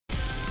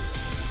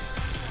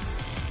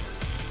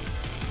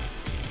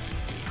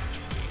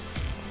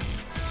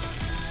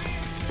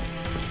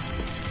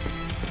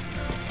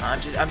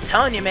I'm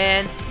telling you,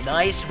 man.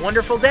 Nice,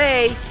 wonderful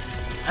day.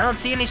 I don't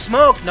see any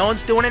smoke. No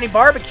one's doing any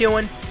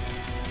barbecuing.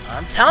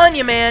 I'm telling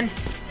you, man.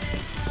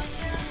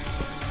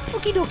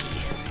 Okie dokie.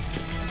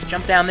 Let's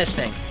jump down this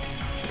thing.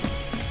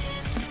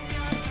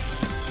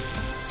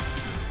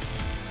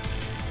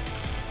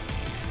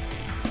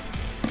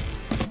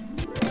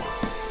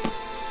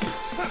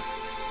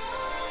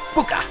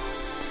 Booka.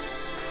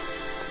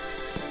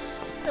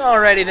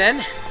 Alrighty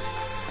then.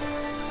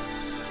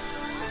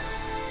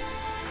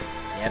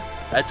 Yep,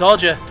 I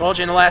told you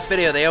in the last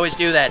video, they always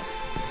do that.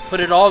 Put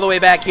it all the way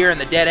back here in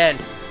the dead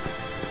end.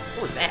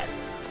 What was that?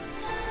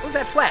 What was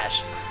that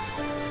flash?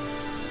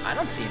 I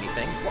don't see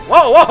anything.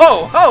 Whoa, whoa,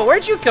 whoa, whoa,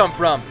 where'd you come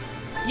from?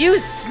 You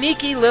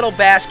sneaky little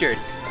bastard.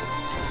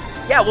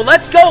 Yeah, well,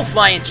 let's go,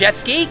 flying jet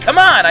ski. Come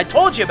on, I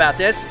told you about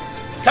this.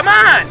 Come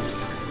on.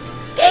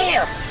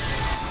 Damn.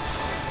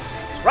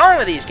 What's wrong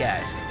with these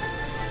guys?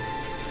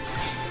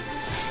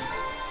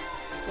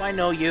 Do I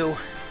know you? I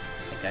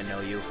think I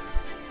know you.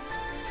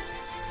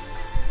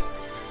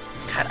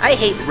 God, I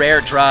hate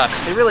rare drops.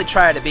 They really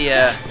try to be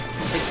a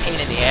big pain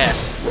in the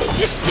ass.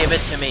 Just give it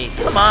to me.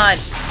 Come on.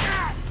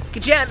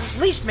 Could you at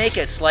least make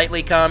it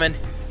slightly common?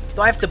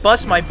 Do I have to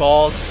bust my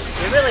balls?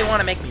 You really want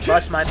to make me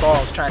bust my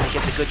balls trying to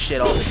get the good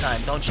shit all the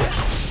time, don't you?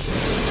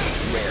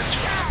 Rare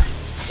drop.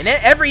 And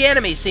every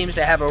enemy seems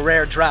to have a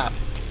rare drop.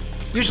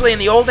 Usually in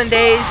the olden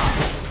days,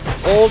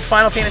 old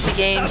Final Fantasy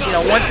games, you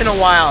know, once in a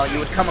while you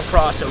would come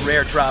across a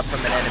rare drop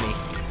from an enemy.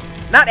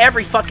 Not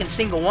every fucking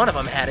single one of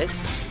them had it.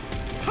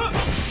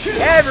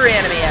 Every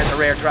enemy has a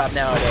rare drop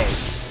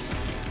nowadays.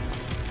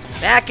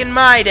 Back in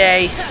my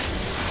day,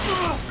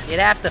 you'd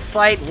have to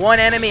fight one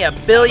enemy 1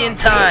 billion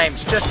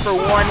times just for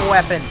one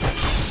weapon.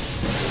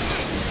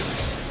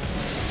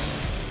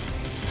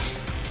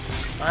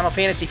 Final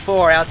Fantasy IV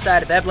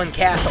outside of Evelyn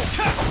Castle.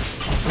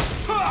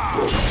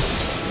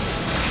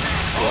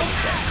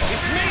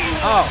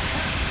 Oh.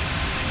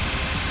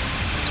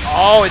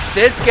 Oh, it's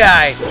this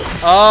guy.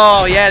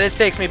 Oh, yeah, this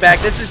takes me back.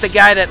 This is the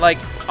guy that, like,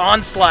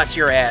 onslaughts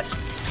your ass.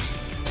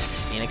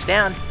 Phoenix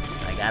down.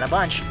 I got a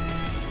bunch.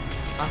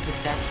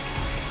 Pathetic.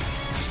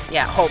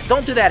 Yeah, Hope,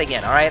 don't do that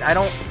again, alright? I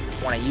don't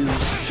want to use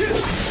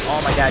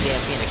all my goddamn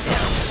Phoenix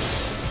down.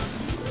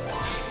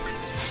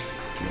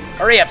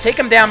 Hurry up, take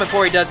him down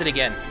before he does it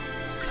again.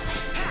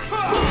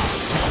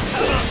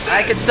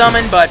 I could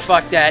summon, but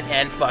fuck that,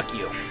 and fuck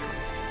you. Give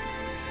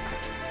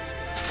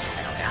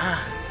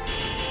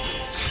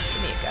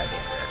me a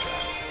goddamn rare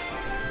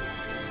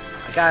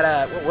drop. I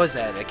got, what was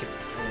that? I didn't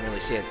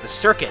really see it. The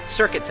circuit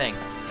thing.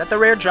 Is that the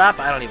rare drop?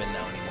 I don't even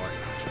know anymore.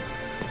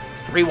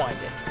 Rewind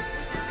it.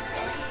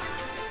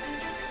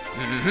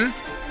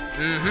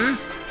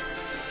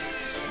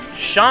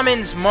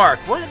 Shaman's Mark.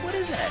 What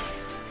is that?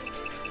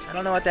 I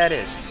don't know what that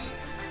is.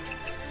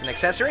 It's an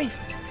accessory?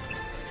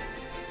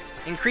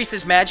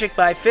 Increases magic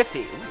by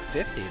 50. Ooh,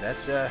 50.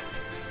 That's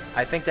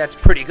I think that's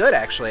pretty good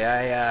actually.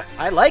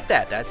 I like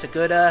that. That's a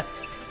good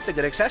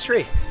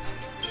accessory.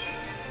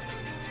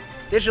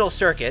 Digital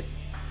circuit.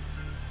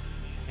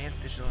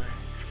 Advanced digital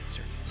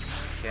circuit.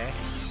 Okay.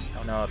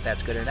 Don't know if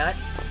that's good or not.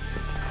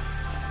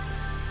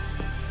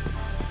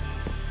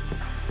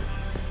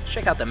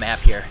 Check out the map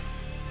here.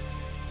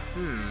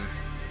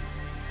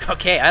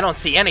 Okay, I don't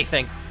see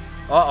anything.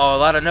 Uh-oh, a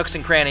lot of nooks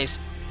and crannies.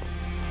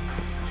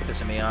 It's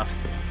pissing me off.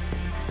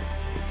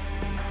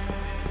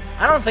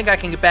 I don't think I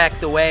can get back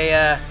the way,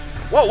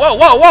 Whoa, whoa,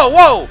 whoa, whoa,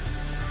 whoa!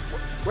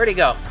 Where'd he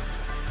go?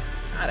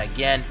 Not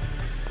again.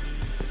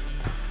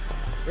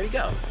 Where'd he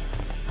go?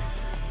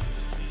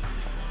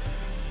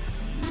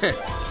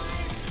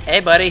 Hey,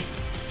 buddy.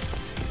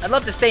 I'd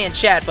love to stay in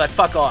chat, but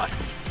fuck off.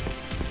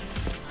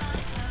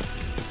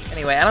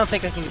 Anyway, I don't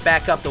think I can get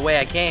back up the way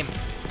I came.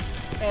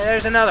 Hey,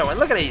 there's another one.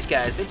 Look at these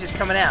guys. They're just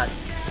coming out.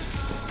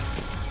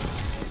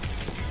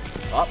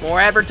 Oh, more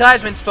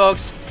advertisements,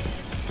 folks.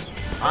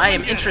 I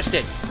am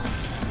interested.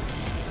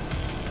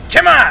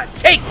 Come on!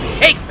 Take me!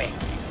 Take me!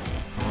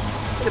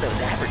 Look at those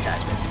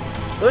advertisements.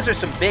 Those are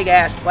some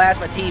big-ass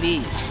plasma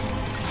TVs.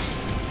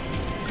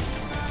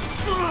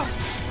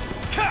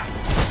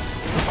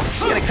 There's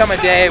gonna come a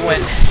day when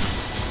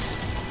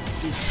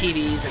these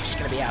TVs are just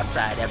gonna be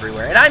outside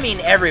everywhere. And I mean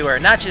everywhere,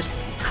 not just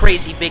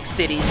crazy big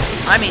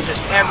cities. I mean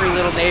just every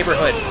little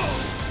neighborhood.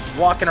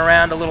 Walking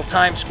around a little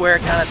Times Square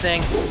kind of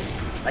thing.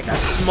 Like a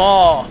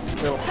small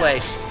little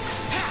place.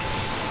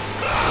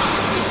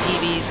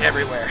 TVs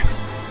everywhere.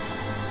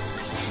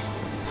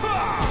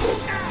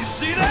 You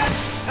see that?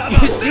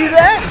 You see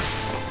that?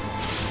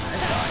 I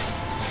saw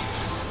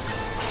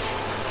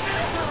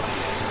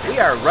it. We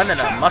are running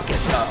a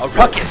ruckus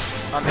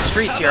on the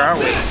streets here, aren't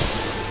we?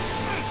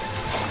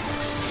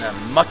 And a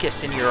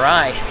muckus in your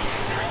eye.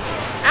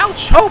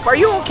 Ouch, Hope, are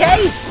you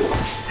okay?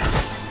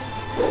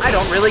 I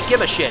don't really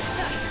give a shit.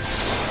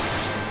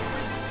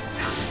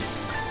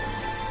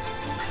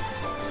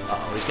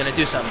 Uh-oh, he's gonna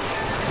do something.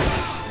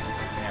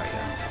 There we go.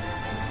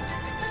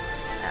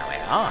 Now we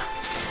are.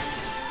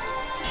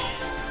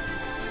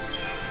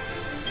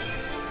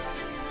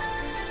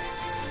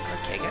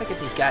 Okay, gotta get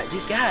these guys.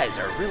 These guys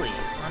are really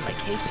on my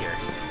case here.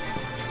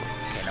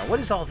 Okay, now what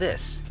is all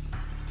this?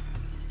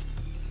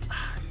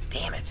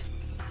 Damn it.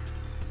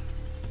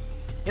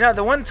 You know,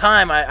 the one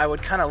time I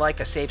would kind of like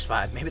a safe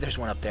spot. Maybe there's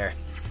one up there.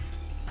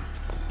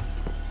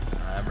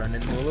 I'm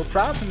running into a little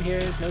problem here.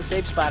 There's no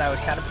safe spot. I would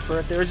kind of prefer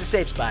if there was a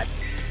safe spot.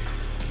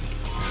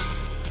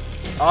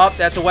 Oh,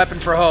 that's a weapon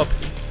for hope.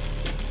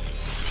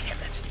 Damn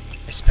it.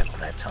 I spent all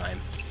that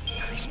time.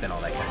 I spent all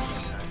that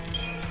goddamn time.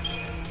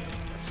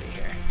 Let's see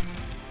here.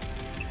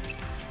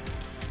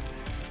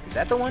 Is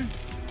that the one?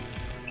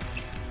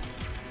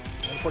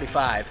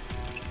 145.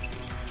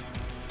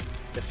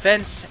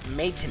 Defense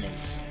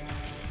maintenance.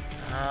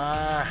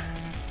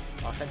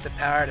 Offensive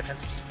power,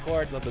 defensive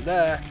support, blah, blah,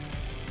 blah.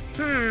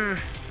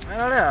 I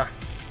don't know.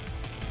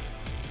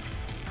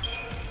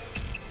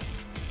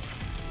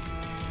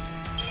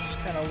 Just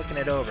kind of looking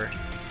it over.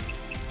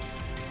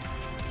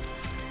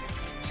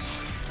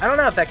 I don't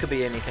know if that could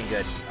be anything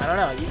good. I don't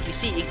know. You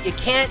see, you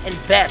can't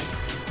invest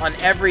on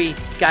every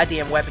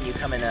goddamn weapon you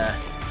come in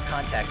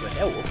contact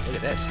with. Oh, look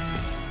at this.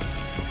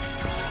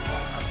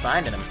 I'm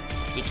finding them.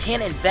 You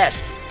can't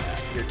invest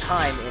your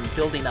time in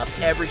building up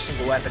every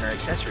single weapon or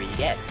accessory you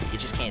get. You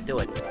just can't do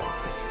it.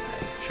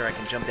 I'm sure I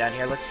can jump down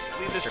here. Let's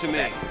leave this to me.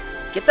 Back.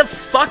 Get the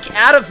fuck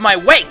out of my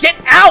way! Get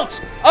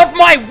out of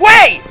my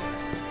way!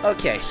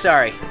 Okay,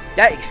 sorry.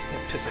 That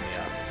pissing me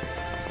off.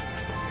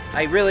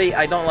 I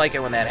don't like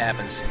it when that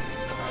happens.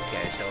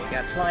 Okay, so we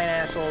got flying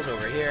assholes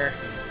over here.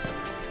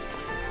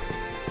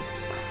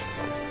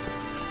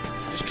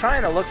 Just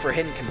trying to look for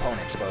hidden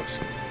components, folks.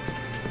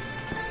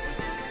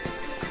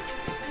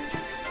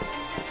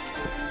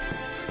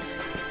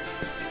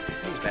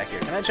 Who's back here?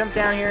 Can I jump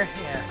down here?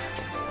 Yeah.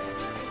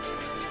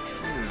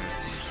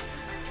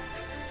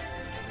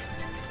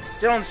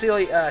 Still don't see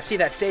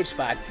that safe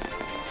spot.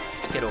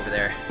 Let's get over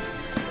there.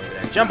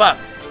 Jump up.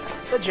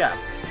 Good job.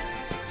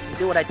 You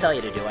do what I tell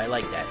you to do. I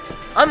like that.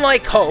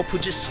 Unlike Hope, who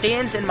just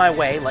stands in my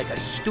way like a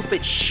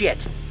stupid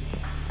shit.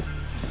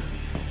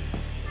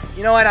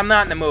 You know what? I'm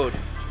not in the mood.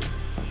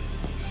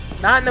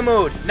 Not in the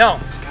mood. No.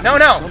 No,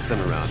 no. Something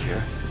around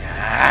here.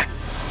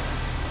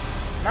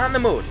 Not in the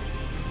mood.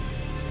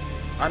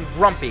 I'm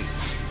grumpy.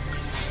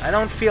 I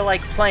don't feel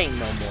like playing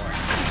no more.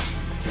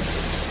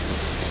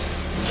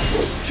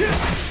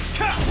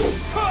 Man,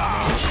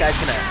 this guy's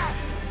gonna...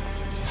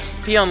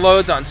 If he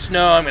unloads on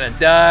snow, I'm gonna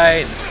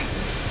die.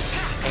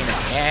 Pain in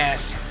the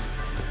ass.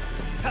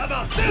 How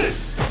about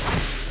this?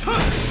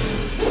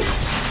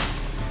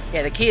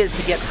 Yeah, the key is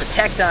to get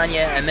protect on you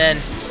and then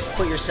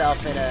put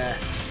yourself in a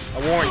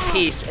war and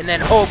peace, and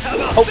then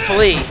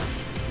hopefully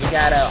you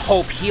got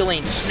Hope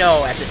healing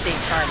Snow at the same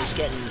time he's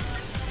getting,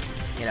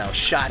 you know,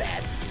 shot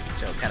at.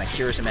 So it kind of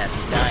cures him as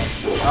he's dying.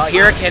 Oh,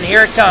 here it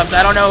comes.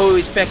 I don't know who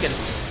he's picking.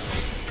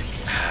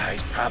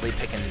 He's probably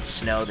picking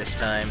Snow this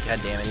time.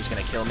 God damn it, he's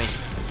gonna kill me.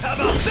 How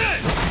about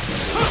this?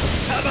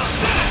 How about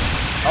this?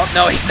 Oh,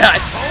 no, he's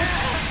not.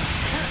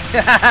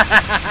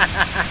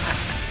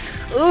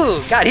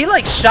 Ooh, God, he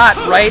like shot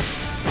right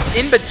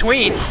in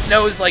between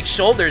Snow's like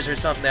shoulders or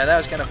something there. That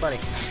was kind of funny.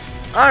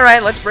 All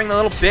right, let's bring the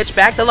little bitch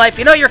back to life.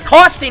 You know, you're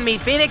costing me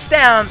Phoenix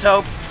Downs,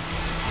 Hope.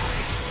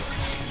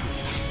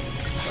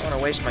 Don't want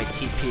to waste my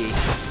TP.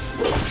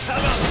 How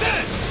about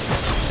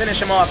this? Let's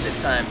finish him off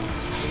this time.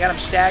 We got him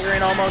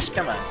staggering almost.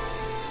 Come on.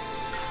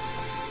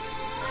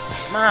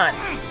 Come on.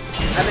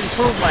 I've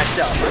improved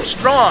myself. I'm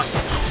strong.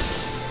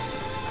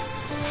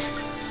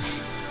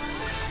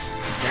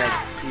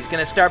 He's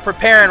gonna start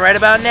preparing right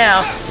about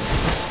now.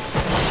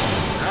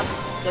 Oh,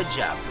 good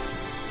job.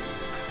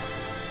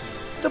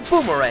 It's a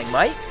boomerang,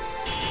 mate.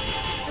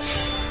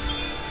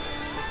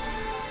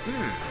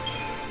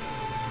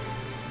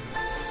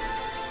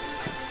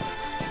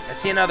 I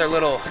see another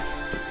little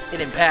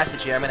hidden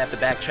passage here. I'm gonna have to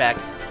backtrack.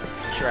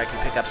 I'm sure I can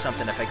pick up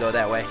something if I go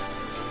that way.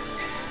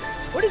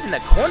 What is in the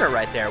corner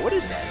right there? What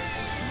is that?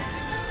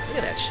 Look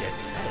at that shit.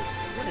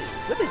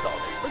 What is all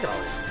this? Look at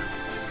all this stuff.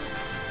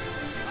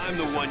 I'm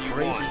the one you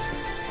want. Crazy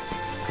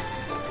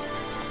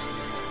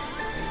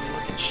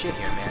looking shit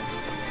here, man.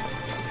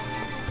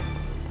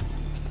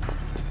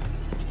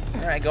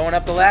 Alright, going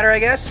up the ladder, I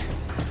guess?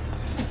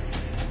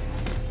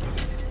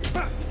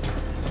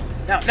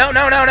 No.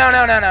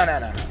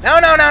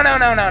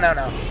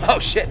 Oh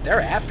shit, they're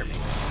after me.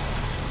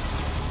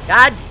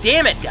 God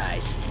damn it,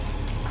 guys.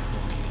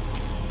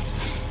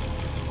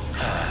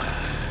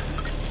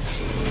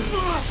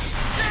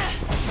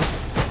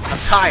 I'm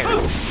tired.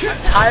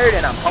 I'm tired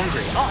and I'm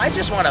hungry. Oh, I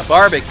just want a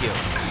barbecue.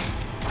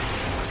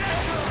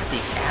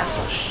 These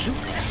assholes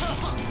shooting at me.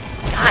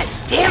 God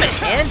damn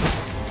it, man.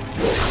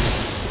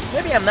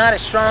 Maybe I'm not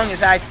as strong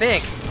as I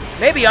think.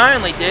 Maybe I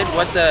only did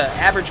what the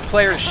average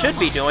player should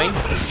be doing.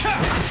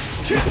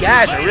 These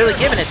guys are really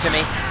giving it to me.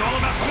 It's all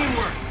about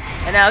teamwork.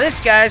 And now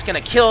this guy's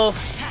gonna kill...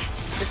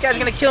 This guy's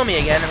gonna kill me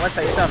again unless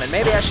I summon.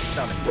 Maybe I should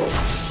summon.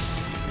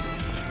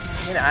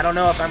 You know, I don't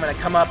know if I'm gonna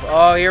come up...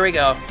 Oh, here we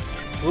go.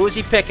 Who is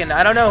he picking?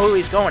 I don't know who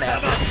he's going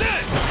after.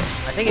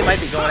 I think he might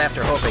be going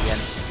after Hope again.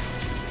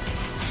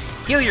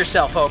 Heal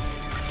yourself, Hope.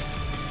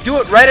 Do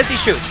it right as he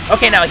shoots.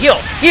 Okay, now heal.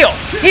 Heal.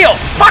 Heal.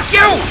 Fuck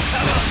you!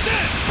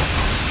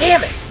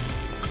 Damn it.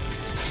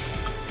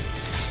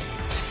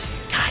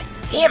 God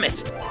damn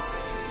it.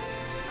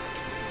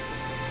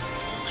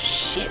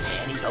 shit,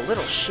 man. He's a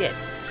little shit.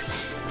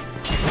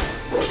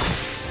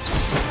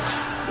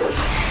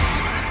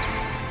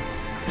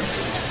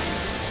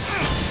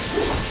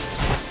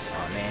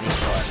 Oh, man, he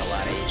still has a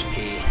lot of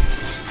HP.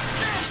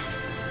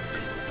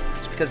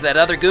 It's because of that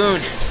other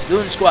goon.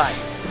 Goon squad.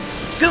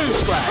 Goon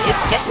squad.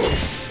 It's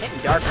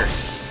getting darker.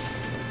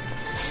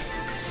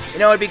 You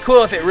know, it'd be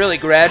cool if it really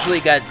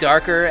gradually got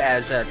darker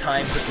as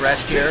time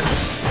progressed here.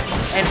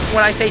 And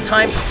when I say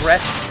time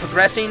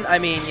progressing, I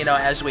mean, you know,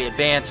 as we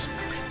advance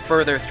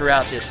further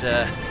throughout this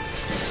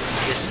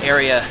this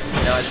area,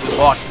 you know, as we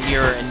walk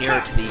nearer and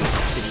nearer to the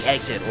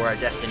exit or our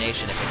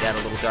destination, if it got a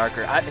little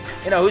darker.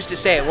 You know, who's to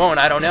say it won't?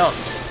 I don't know.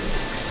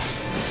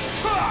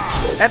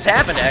 That's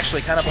happened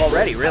actually, kind of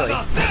already, really.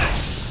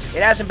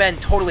 It hasn't been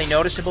totally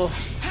noticeable.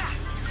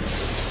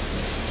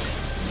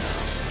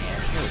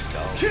 Man, here we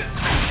go.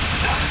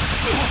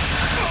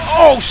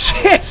 Oh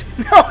shit!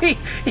 No,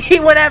 he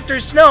went after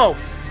Snow.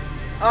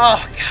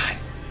 Oh god.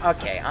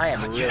 Okay, I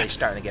am really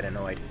starting to get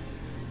annoyed.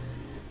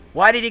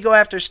 Why did he go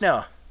after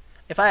Snow?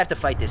 If I have to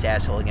fight this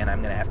asshole again,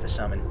 I'm gonna have to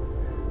summon.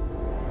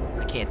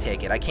 I can't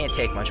take it. I can't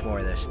take much more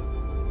of this.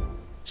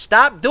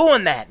 Stop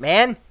doing that,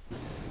 man!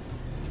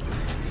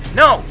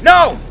 No!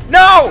 No!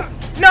 No!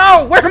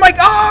 No! Where am I?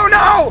 Oh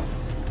no!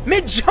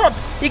 Mid-jump!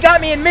 He got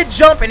me in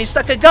mid-jump and he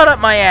stuck a gun up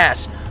my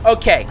ass.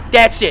 Okay,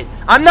 that's it.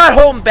 I'm not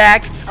holding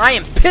back. I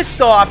am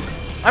pissed off.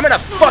 I'm gonna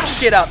fuck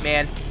shit up,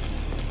 man.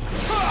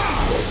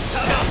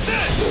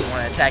 I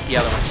want to attack the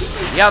other one.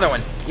 The other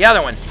one. The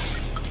other one.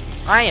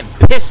 I am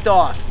pissed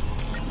off.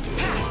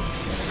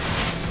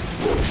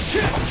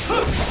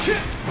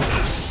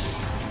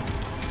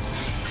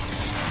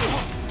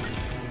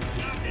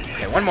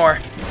 Okay, one more.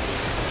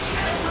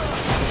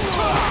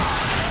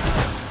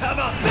 How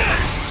about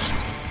this?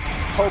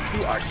 Hope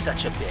you are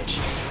such a bitch.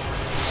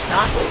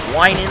 Stop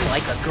whining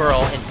like a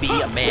girl and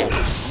be a man.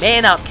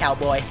 Man up,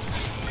 cowboy.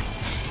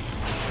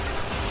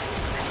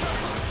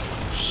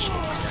 Shit.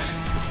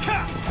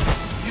 Come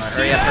on,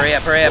 hurry up, hurry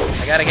up, hurry up.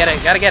 I gotta get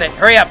it, gotta get it.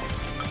 Hurry up.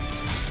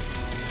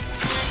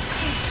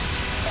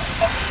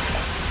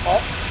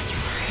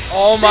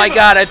 Oh my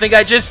god, I think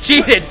I just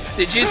cheated.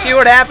 Did you see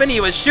what happened?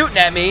 He was shooting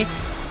at me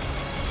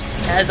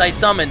as I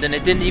summoned, and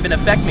it didn't even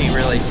affect me,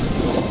 really.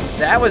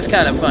 That was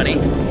kind of funny.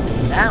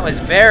 That was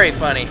very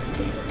funny.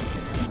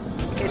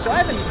 Okay, so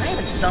I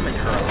haven't summoned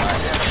her a lot.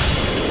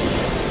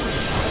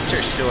 What's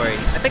her story?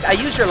 I think I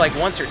used her like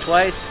once or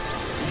twice.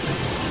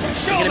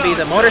 Is it gonna be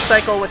the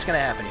motorcycle? What's gonna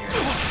happen here?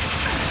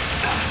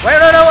 Wait,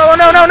 no, no,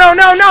 no, no, no,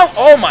 no, no!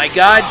 Oh my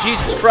god,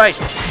 Jesus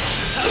Christ.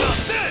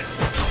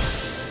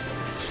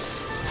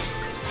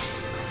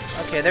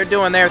 Okay, they're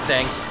doing their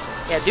thing.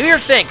 Yeah, do your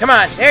thing. Come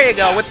on. There you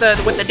go. With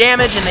the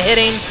damage and the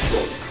hitting.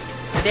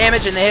 The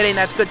damage and the hitting,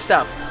 that's good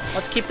stuff.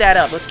 Let's keep that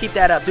up. Let's keep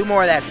that up. Do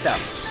more of that stuff.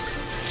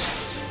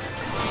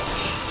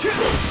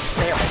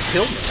 They almost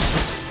killed me.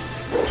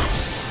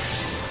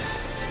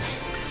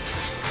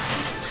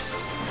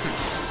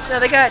 No,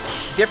 they got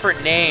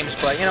different names,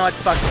 but you know what?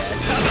 Fuck that.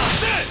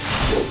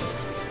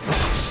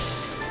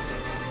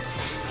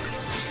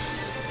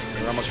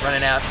 We're almost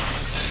running out.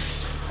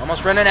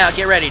 Almost running out.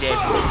 Get ready, Dave.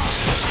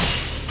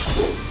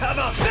 How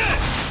about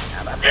this?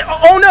 How about this?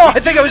 Oh no! I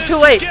think I was too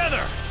late.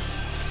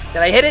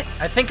 Did I hit it?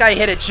 I think I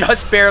hit it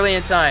just barely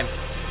in time.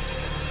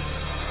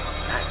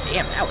 God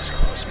damn, that was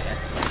close, man.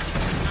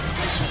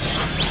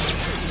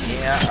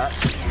 Yeah,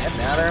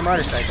 now they're a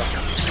motorcycle.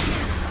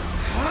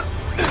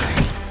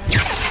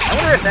 I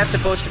wonder if that's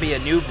supposed to be a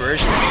new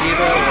version of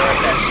Shiva, or if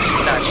that's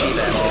just not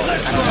Shiva at all. I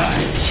don't know.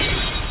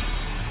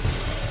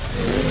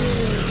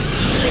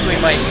 I think we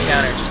might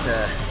encounter just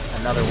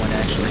another one,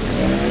 actually.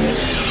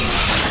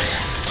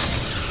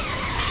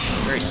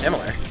 Very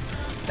similar.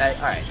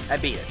 Alright, I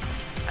beat it.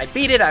 I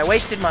beat it, I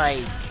wasted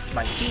my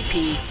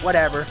TP,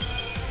 whatever.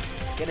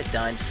 Let's get it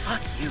done.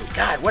 Fuck you.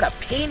 God, what a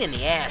pain in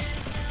the ass.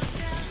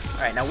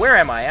 Alright, now where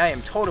am I? I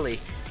am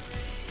totally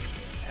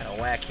out of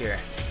whack here.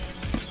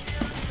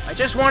 I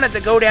just wanted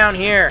to go down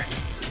here.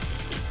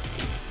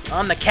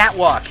 On the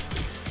catwalk.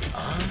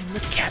 On the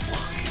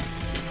catwalk.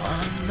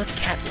 On the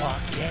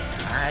catwalk, yeah.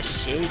 I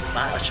shake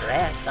my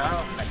ass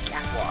on the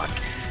catwalk.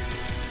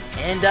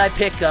 And I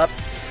pick up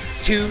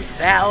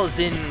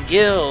 2,000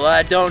 gil.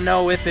 I don't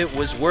know if it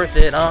was worth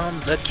it on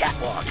the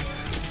catwalk.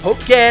 Oh,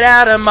 get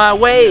out of my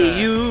way,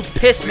 you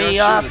piss me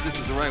off. That this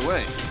is the right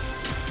way.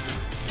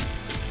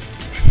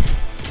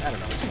 I don't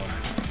know what's going on.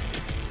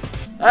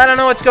 I don't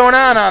know what's going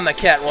on the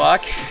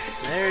catwalk.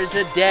 There's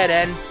a dead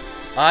end.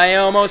 I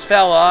almost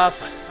fell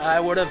off.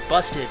 I would have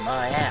busted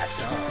my ass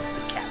on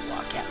the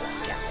catwalk,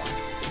 catwalk,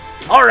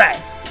 catwalk. All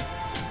right.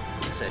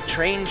 Is this a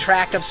train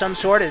track of some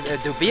sort?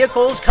 Do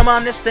vehicles come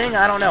on this thing?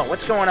 I don't know.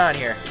 What's going on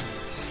here?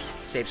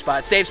 Save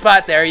spot, save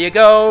spot. There you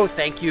go.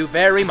 Thank you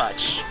very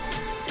much.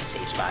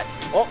 Save spot.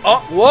 Oh,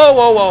 oh, whoa,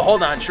 whoa, whoa.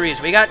 Hold on, trees.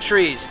 We got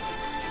trees.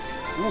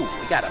 Ooh,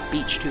 we got a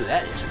beach, too.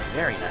 That is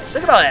very nice.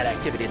 Look at all that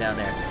activity down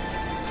there.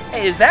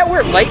 Hey, is that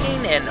where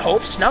Lightning and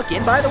Hope snuck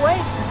in, by the way?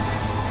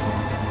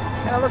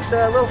 Kind of looks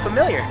a little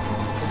familiar.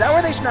 Is that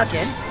where they snuck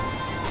in?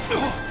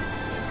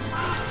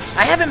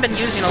 I haven't been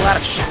using a lot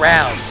of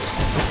shrouds,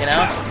 you know?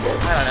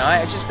 I don't know,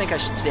 I just think I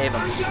should save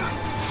them.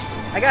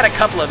 I got a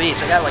couple of each,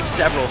 I got like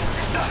several.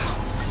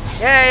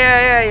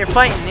 Yeah, you're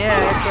fighting, yeah,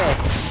 okay.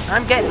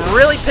 I'm getting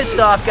really pissed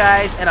off,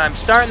 guys, and I'm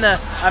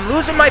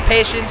losing my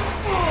patience.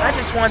 I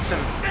just want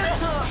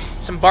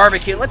some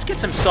barbecue. Let's get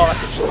some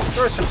sausage. Let's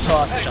throw some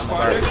sausage on the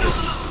barbecue.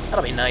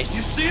 That'll be nice.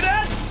 You see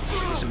that?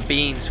 Some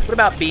beans. What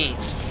about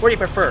beans? What do you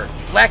prefer?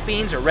 Black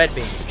beans or red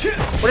beans?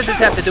 What does this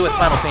have to do with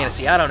Final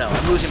Fantasy? I don't know.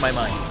 I'm losing my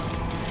mind.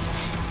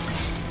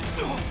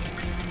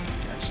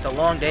 Just a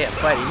long day of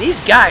fighting. These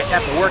guys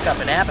have to work up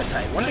an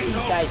appetite. When do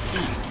these guys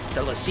eat?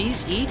 The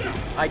LaCies eat?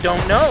 I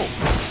don't know.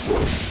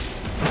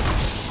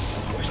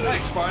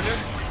 Thanks, partner.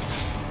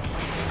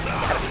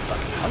 Gotta be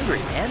fucking hungry,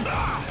 man.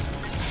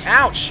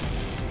 Ouch!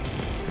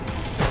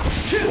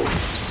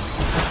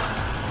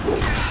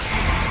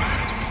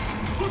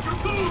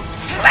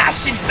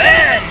 Slash and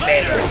burn,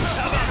 baby!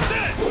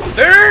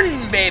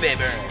 Burn, baby,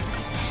 burn!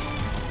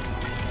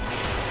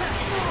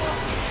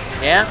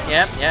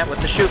 Yeah, with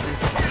the shooting.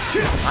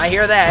 I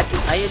hear that.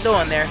 How you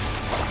doing there?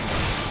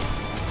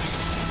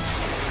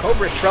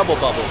 Cobra Trouble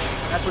Bubbles.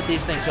 That's what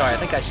these things are. I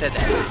think I said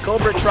that.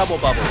 Cobra Trouble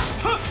Bubbles.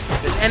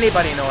 Does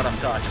anybody know what I'm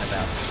talking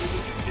about?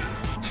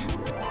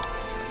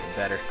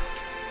 Better.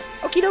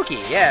 Okie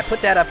dokie. Yeah,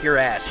 put that up your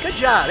ass. Good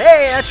job.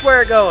 Hey, that's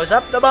where it goes.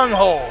 Up the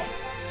bunghole.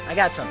 I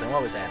got something.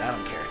 What was that? I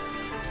don't care.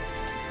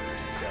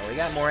 So we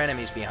got more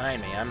enemies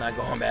behind me. I'm not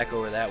going back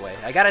over that way.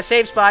 I got a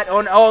safe spot.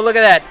 Oh, look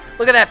at that.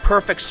 Look at that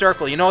perfect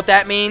circle. You know what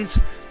that means?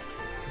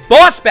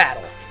 Boss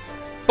battle.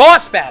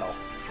 Boss battle.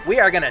 We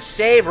are going to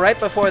save right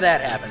before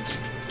that happens.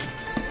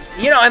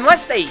 You know,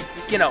 unless they,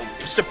 you know,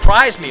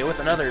 surprise me with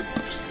another,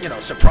 you know,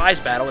 surprise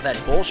battle with that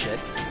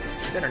bullshit.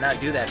 Better not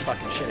do that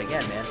fucking shit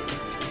again, man.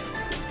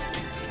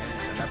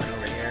 There's nothing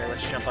over here.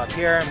 Let's jump up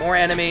here. More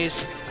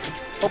enemies.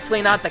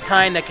 Hopefully not the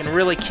kind that can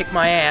really kick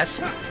my ass.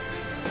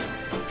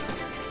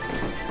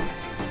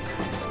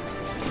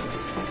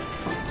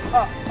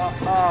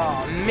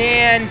 Oh,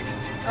 man.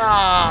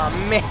 Oh,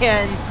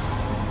 man.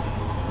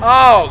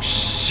 Oh,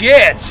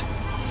 shit.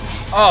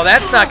 Oh,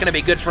 that's not going to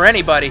be good for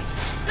anybody.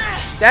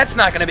 That's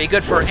not going to be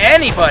good for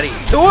anybody.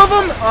 2 of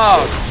them?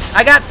 Oh,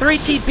 I got 3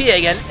 TP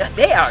again.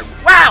 They are,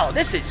 wow,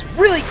 this is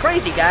really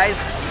crazy,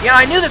 guys. Yeah,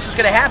 I knew this was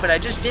going to happen. I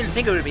just didn't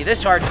think it would be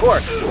this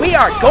hardcore. We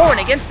are going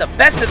against the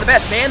best of the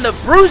best, man. The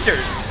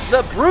Bruisers.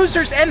 The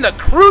Bruisers and the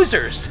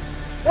Cruisers.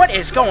 What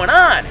is going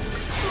on?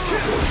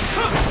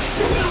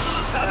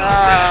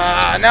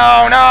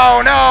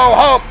 No.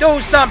 Hope,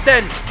 do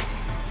something.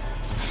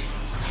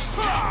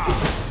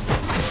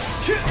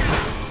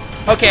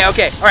 Okay.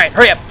 All right,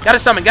 hurry up. Gotta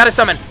summon.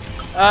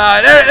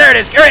 There it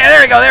is. There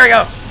we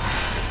go.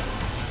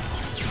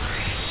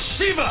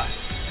 Shiva!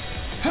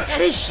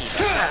 That is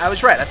Shiva. I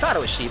was right. I thought it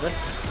was Shiva.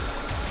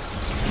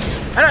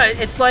 I don't know.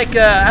 It's like,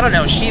 I don't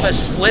know, Shiva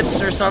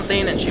splits or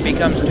something, and she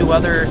becomes 2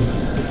 other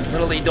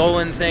little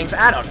Eidolon things.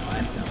 I don't know.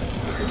 It's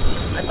weird.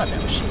 I thought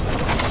that was Shiva.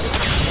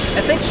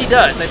 I think she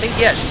does. I think,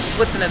 yeah, she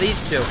splits into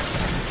these 2.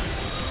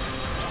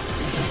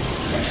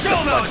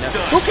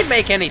 Who can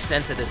make any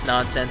sense of this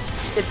nonsense?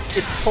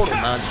 It's total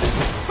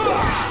nonsense.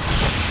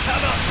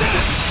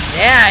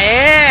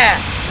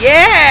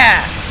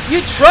 Yeah!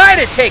 You try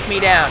to take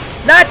me down!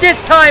 Not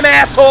this time,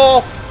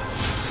 asshole!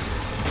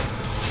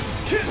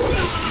 You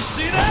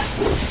see that?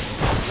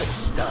 Good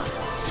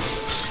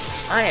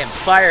stuff. I am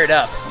fired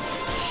up.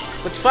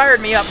 What's fired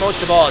me up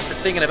most of all is the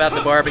thinking about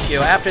the barbecue.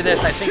 After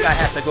this, I think I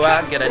have to go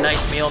out and get a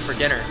nice meal for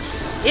dinner.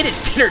 It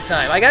is dinner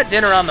time. I got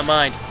dinner on the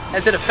mind.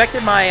 Has it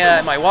affected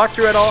my my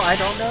walkthrough at all? I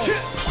don't know.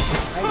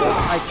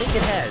 I think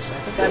it has. I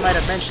think I might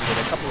have mentioned it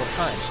a couple of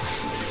times.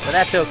 But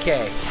that's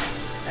okay.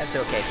 That's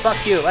okay.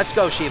 Fuck you. Let's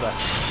go, Shiva.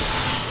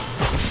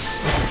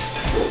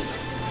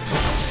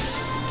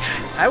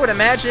 I would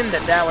imagine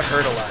that would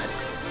hurt a lot.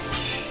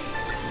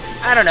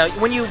 I don't know.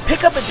 When you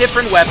pick up a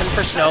different weapon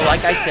for Snow,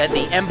 like I said,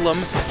 the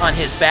emblem on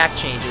his back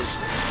changes.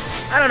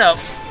 I don't know.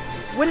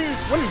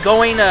 Wouldn't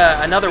going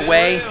another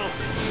way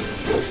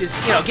is,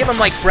 you know, give him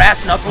like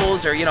brass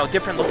knuckles or, you know,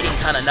 different looking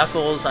kind of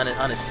knuckles on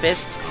his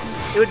fist?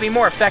 It would be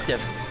more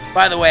effective.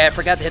 By the way, I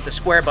forgot to hit the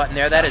square button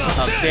there. That is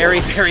a very,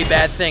 very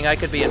bad thing. I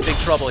could be in big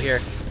trouble here.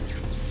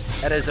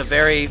 That is a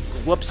very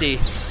whoopsie.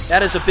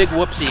 That is a big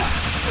whoopsie.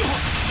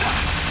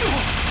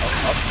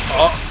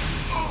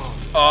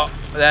 Oh,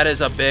 that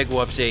is a big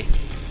whoopsie.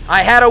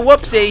 I had a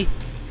whoopsie.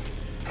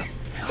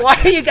 Why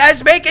are you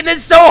guys making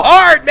this so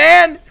hard,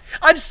 man?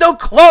 I'm so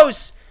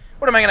close.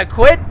 What, am I going to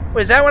quit?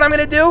 Is that what I'm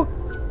going to do?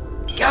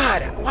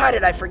 God, why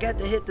did I forget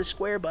to hit the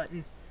square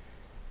button?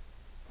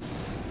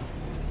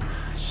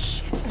 Ah,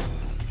 shit.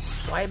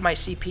 Why my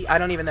CP? I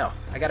don't even know.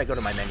 I got to go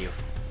to my menu.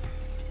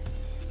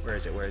 Where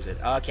is it?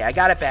 Okay, I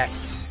got it back.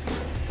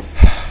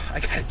 I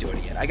gotta do it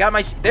again. I got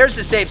my... There's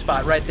the save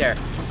spot right there.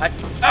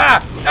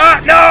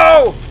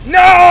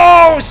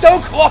 No! So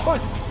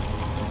close!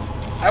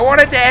 I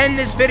wanted to end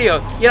this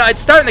video. You know, it's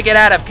starting to get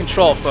out of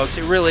control, folks.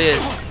 It really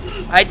is.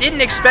 I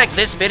didn't expect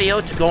this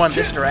video to go in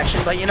this direction,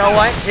 but you know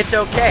what? It's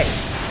okay.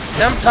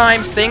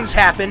 Sometimes things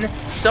happen.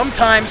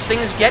 Sometimes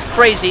things get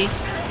crazy.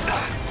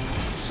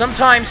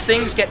 Sometimes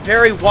things get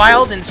very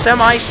wild and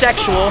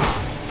semi-sexual.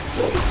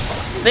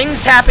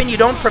 Things happen you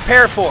don't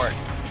prepare for.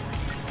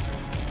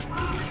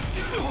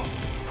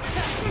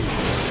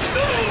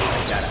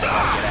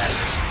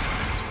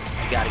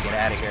 I gotta get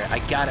out of here. I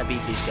gotta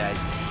beat these guys.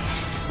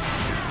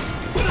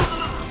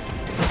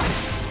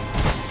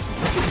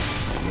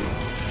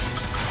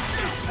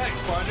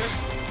 Thanks, partner.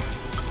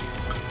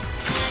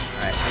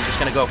 Alright, I'm just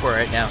gonna go for it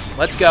right now.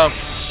 Let's go.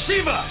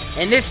 Shiva!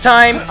 And this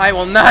time, I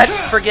will not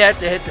forget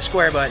to hit the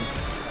square button.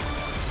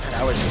 And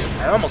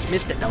I almost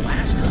missed it the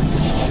last time.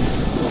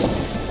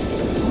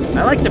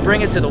 I like to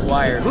bring it to the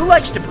wire. Who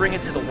likes to bring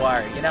it to the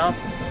wire, you know?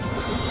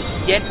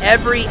 Get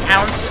every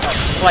ounce of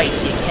fight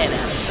you can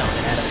out of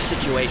something, out of a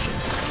situation.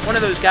 One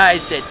of those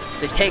guys that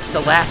takes the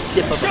last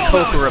sip of a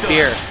Coke or a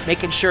beer,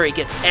 making sure he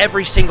gets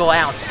every single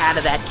ounce out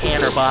of that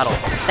can or bottle.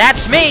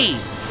 That's me!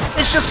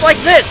 It's just like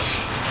this!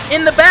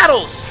 In the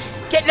battles!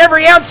 Getting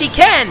every ounce he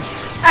can!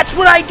 That's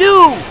what I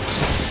do!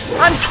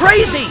 I'm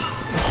crazy!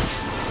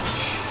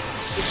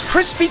 It's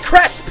crispy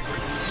crisp!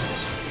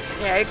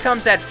 Yeah, here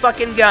comes that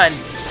fucking gun.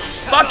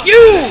 Fuck you!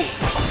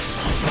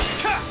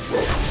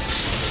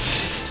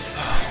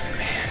 Oh,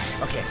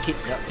 man. Okay,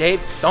 no,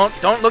 Dave,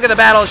 don't look at the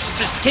battles.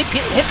 Just hit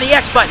the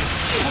X button.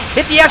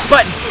 Hit the X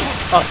button.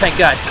 Oh, thank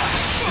God.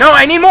 No,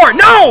 I need more.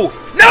 No!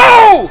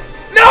 No!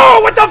 No!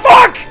 What the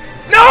fuck?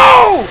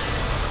 No!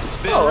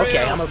 Oh,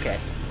 okay, I'm okay.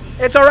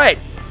 It's alright.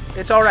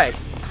 It's alright.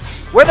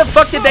 Where the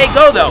fuck did they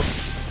go, though?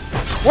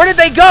 Where did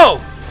they go?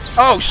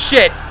 Oh,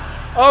 shit.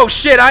 Oh,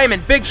 shit, I am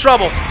in big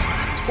trouble.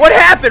 What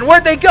happened?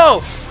 Where'd they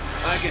go?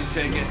 I can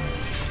take it.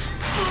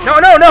 No,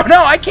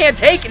 I can't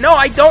take it. No,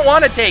 I don't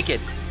want to take it.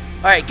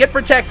 Alright, get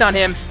protect on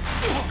him.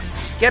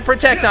 Get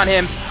protect on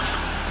him.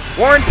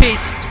 War and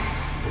peace.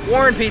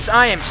 War and peace.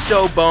 I am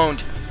so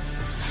boned.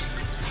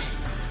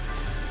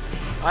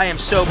 I am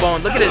so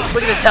boned. Look at his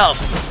health.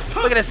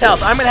 Look at his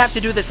health. I'm gonna have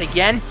to do this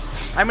again.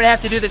 I'm gonna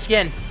have to do this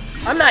again.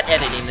 I'm not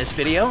editing this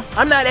video.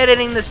 I'm not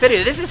editing this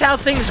video. This is how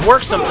things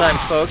work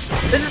sometimes, folks.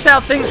 This is how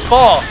things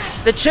fall.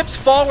 The chips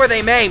fall where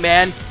they may,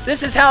 man.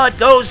 This is how it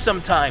goes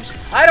sometimes.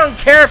 I don't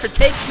care if it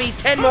takes me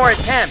 10 more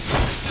attempts.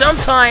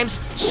 Sometimes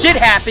shit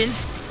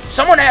happens.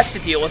 Someone has to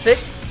deal with it.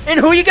 And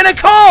who are you gonna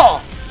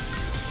call?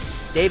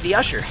 Dave the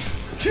Usher.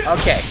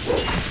 Okay.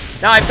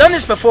 Now, I've done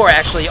this before,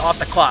 actually, off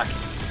the clock.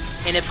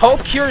 And if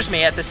hope cures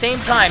me at the same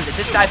time that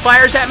this guy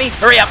fires at me,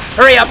 hurry up,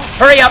 hurry up,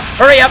 hurry up,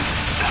 hurry up.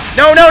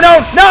 No, no,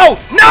 no, no,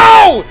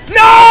 no,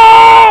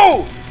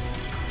 no!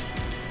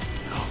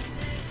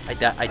 I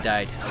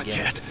died again.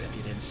 If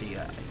you didn't see,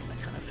 I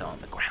kind of fell on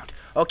the ground.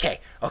 Okay,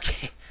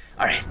 okay.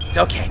 All right, it's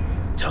okay.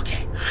 It's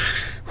okay.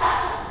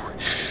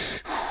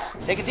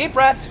 Take a deep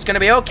breath. It's gonna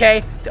be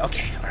okay.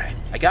 Okay, all right.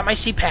 I got my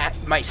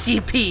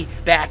CP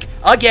back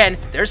again.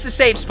 There's the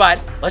safe spot.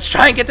 Let's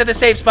try and get to the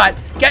safe spot.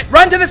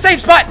 Run to the safe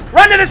spot.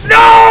 Run to this.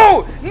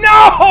 No,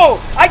 no!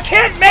 I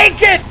can't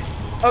make it.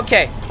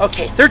 Okay,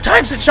 okay. Third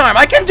time's the charm.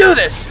 I can do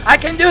this. I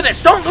can do this.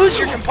 Don't lose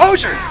your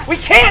composure. We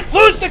can't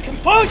lose the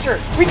composure.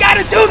 We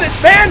gotta do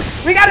this, man.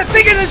 We gotta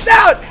figure this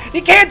out.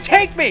 You can't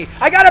take me.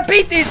 I gotta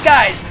beat these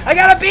guys. I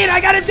gotta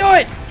do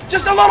it.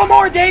 Just a little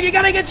more, Dave. You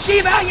gotta get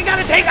Shiva out. You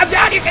gotta take him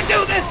down. You can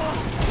do this.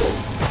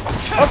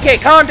 Okay,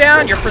 calm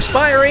down. You're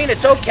perspiring.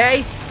 It's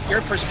okay.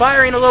 You're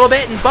perspiring a little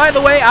bit. And by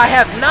the way, I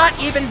have not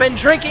even been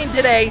drinking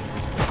today.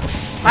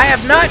 I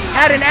have not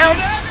had an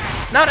ounce,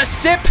 not a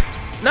sip,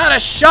 not a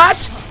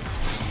shot.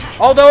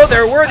 Although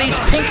there were these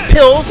pink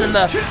pills in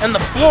the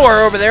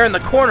floor over there in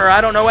the corner.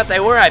 I don't know what they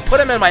were. I put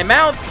them in my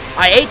mouth.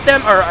 I ate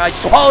them, or I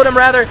swallowed them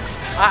rather.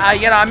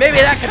 You know, maybe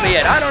that could be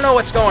it. I don't know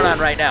what's going on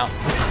right now.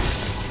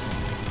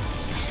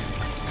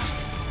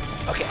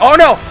 Okay. Oh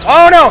no!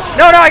 Oh no!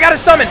 No! No! I gotta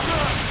summon.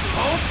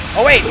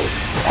 Oh wait.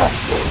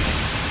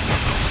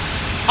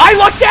 I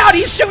lucked out.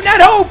 He's shooting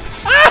at Hope.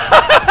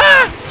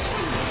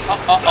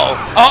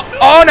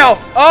 Oh no!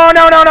 Oh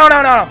no! No! No! No!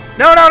 No! No!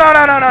 No! No!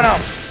 No! No! No! No!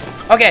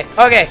 Okay,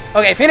 okay,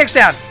 okay, Phoenix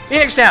down.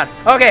 Phoenix down.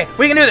 Okay,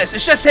 we can do this.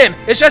 It's just him.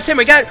 It's just him.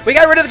 We got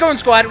rid of the goon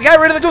squad. We got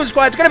rid of the goon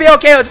squad. It's gonna be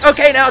okay.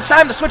 Okay, now it's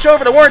time to switch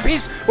over to War and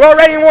Peace. We're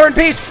already in War and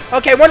Peace.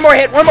 Okay, one more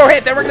hit,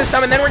 then we're gonna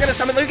summon,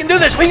 We can do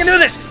this. We can do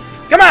this.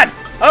 Come on.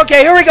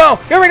 Okay, here we go.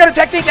 Here we go to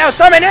technique now.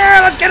 Summon. Here,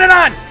 let's get it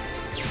on.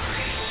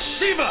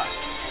 Shiva.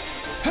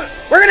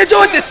 We're gonna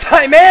do it this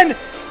time, man.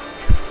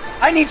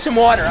 I need some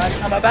water.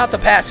 I'm about to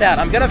pass out.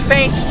 I'm gonna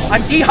faint.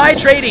 I'm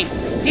dehydrating.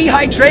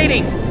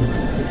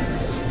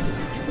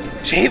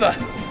 Shiva,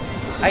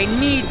 I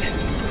need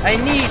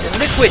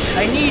liquid.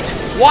 I need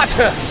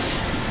water.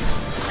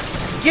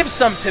 Give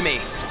some to me.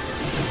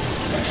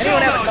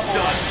 Anyone have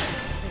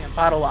a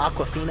bottle of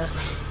Aquafina?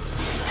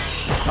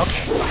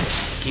 Okay.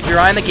 Keep your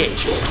eye on the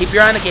gauge. Keep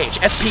your eye on the gauge.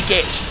 SP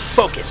gauge.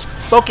 Focus.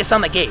 Focus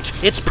on the gauge.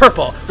 It's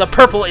purple. The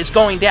purple is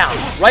going down.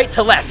 Right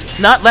to left.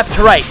 Not left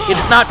to right. It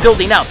is not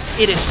building up.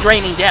 It is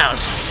draining down.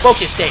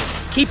 Focus, Dave.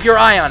 Keep your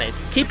eye on it.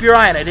 Keep your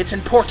eye on it. It's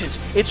important.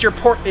 It's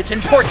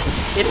important.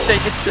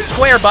 It's the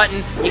square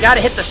button. You gotta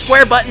hit the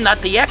square button,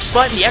 not the X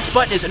button. The X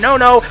button is a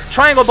no-no.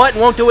 Triangle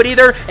button won't do it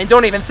either. And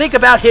don't even think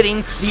about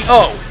hitting the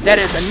O. That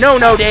is a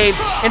no-no, Dave.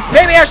 And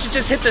maybe I should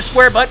just hit the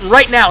square button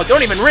right now.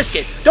 Don't even risk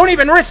it. Don't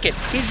even risk it.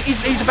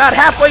 He's about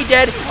halfway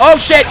dead. Oh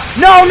shit!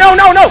 No, no,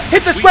 no, no!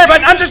 Hit the square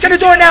button. I'm just gonna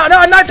do it now. No,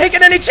 I'm not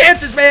taking any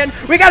chances, man.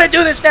 We gotta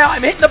do this now.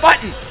 I'm hitting the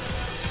button.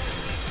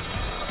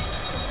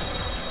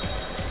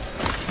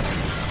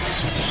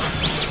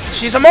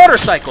 She's a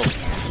motorcycle.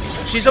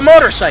 She's a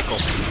motorcycle.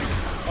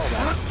 Hold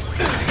on.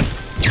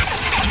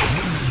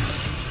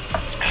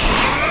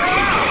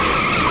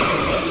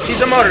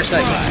 She's a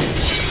motorcycle.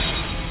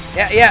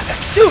 Yeah.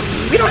 Dude,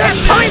 we don't have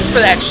time for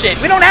that shit.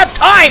 We don't have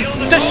time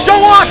to show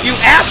off, you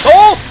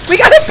asshole. We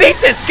gotta beat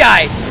this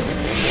guy.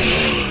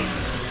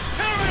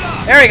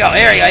 There we go.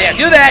 Yeah,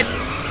 do that.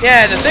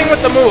 Yeah, the thing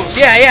with the moves.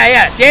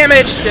 Yeah.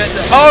 Damage.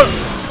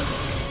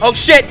 Oh,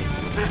 shit.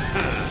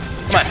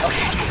 Come on.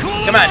 Okay.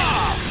 Come on.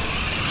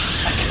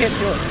 I can't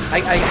do it. I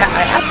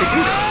have to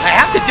do this. I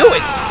have to do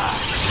it.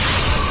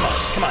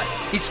 Come on.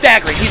 He's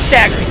staggering. He's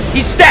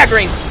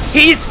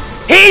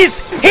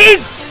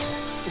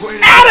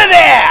out of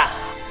there!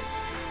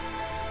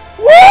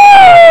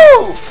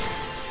 Woo!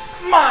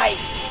 My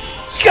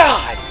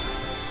God!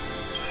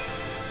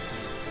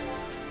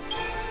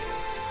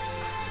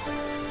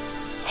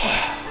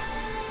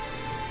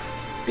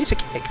 Piece of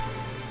cake.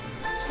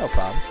 It's no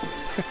problem.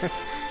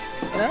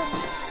 You know?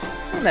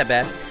 Wasn't that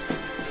bad.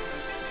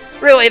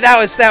 Really, that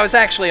was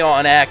actually all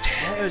an act.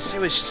 It was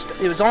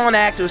all an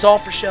act. It was all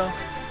for show.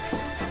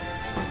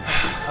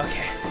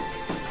 Okay.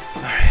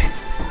 All right.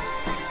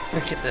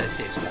 Let's get to the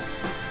safe spot.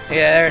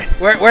 Yeah, there.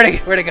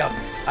 Where to go?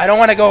 I don't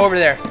want to go over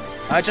there.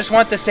 I just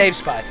want the safe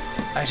spot.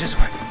 I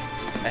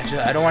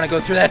don't want to go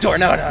through that door.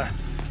 No.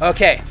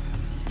 Okay.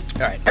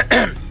 All right.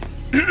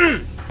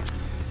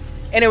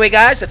 Anyway,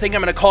 guys, I think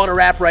I'm going to call it a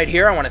wrap right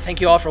here. I want to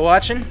thank you all for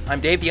watching. I'm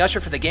Dave the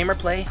Usher for the Gamer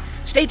Play.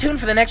 Stay tuned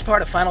for the next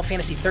part of Final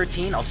Fantasy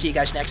XIII. I'll see you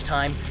guys next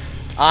time.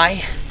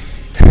 I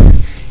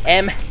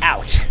am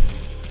out.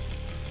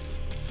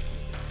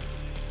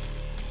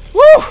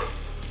 Woo!